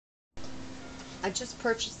I just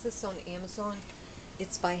purchased this on Amazon.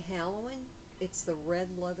 It's by Halloween. It's the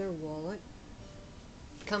red leather wallet.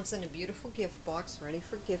 Comes in a beautiful gift box, ready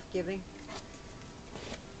for gift giving.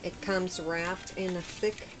 It comes wrapped in a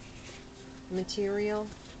thick material,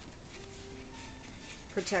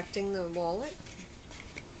 protecting the wallet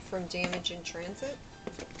from damage in transit.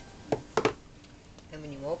 And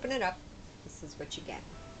when you open it up, this is what you get.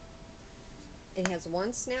 It has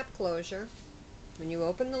one snap closure. When you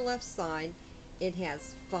open the left side, it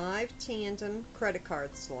has 5 tandem credit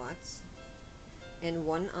card slots and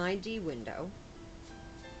 1 ID window,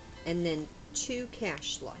 and then 2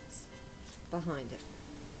 cash slots behind it.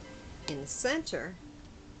 In the center,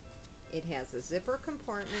 it has a zipper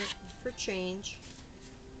compartment for change,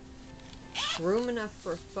 room enough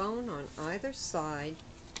for a phone on either side,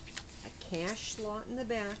 a cash slot in the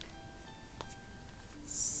back,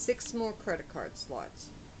 6 more credit card slots,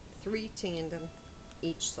 3 tandem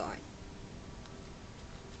each side.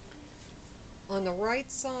 On the right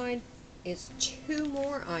side is 2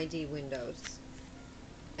 more ID windows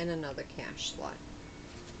and another cash slot.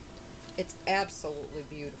 It's absolutely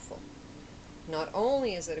beautiful. Not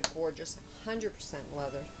only is it a gorgeous 100%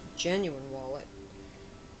 leather, genuine wallet,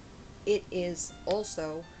 it is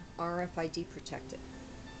also RFID protected.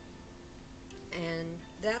 And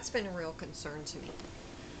that's been a real concern to me.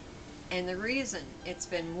 And the reason it's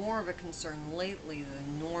been more of a concern lately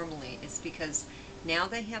than normally is because now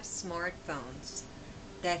they have smartphones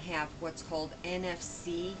that have what's called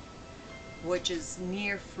NFC, which is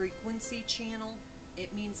near frequency channel.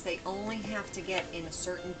 It means they only have to get in a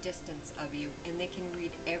certain distance of you, and they can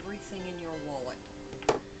read everything in your wallet.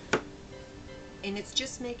 And it's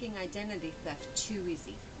just making identity theft too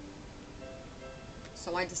easy.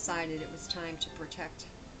 So I decided it was time to protect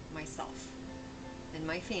myself and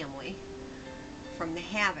my family from the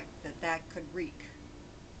havoc that could wreak.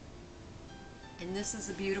 And this is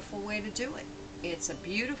a beautiful way to do it. It's a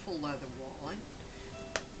beautiful leather wallet.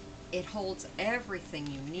 It holds everything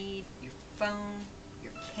you need: your phone,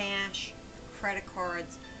 your cash, credit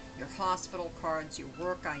cards, your hospital cards, your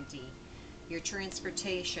work ID, your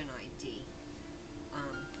transportation ID,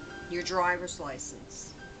 your driver's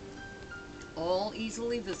license. All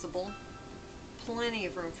easily visible. Plenty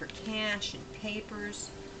of room for cash and papers,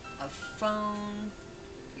 a phone,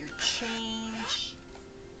 your change.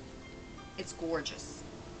 It's gorgeous.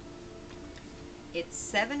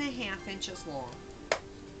 It's 7.5 inches long.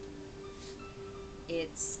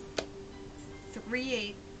 It's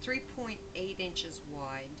 3.8 inches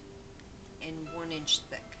wide and 1 inch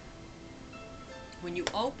thick. When you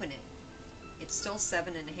open it, it's still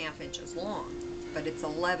 7.5 inches long, but it's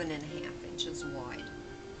 11.5 inches wide.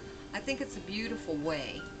 I think it's a beautiful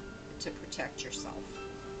way to protect yourself.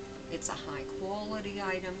 It's a high quality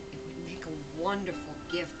item. It would make a wonderful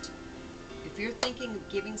gift. If you're thinking of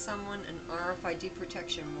giving someone an RFID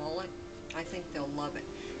protection wallet, I think they'll love it.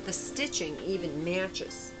 The stitching even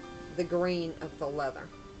matches the grain of the leather.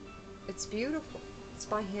 It's beautiful. It's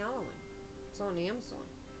by Halloween. It's on Amazon.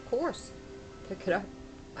 Of course. Pick it up.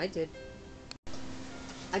 I did.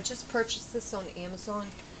 I just purchased this on Amazon.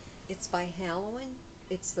 It's by Halloween.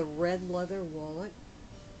 It's the red leather wallet.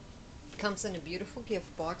 Comes in a beautiful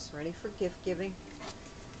gift box, ready for gift giving.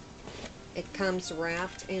 It comes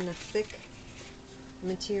wrapped in a thick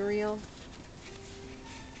material,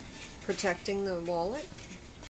 protecting the wallet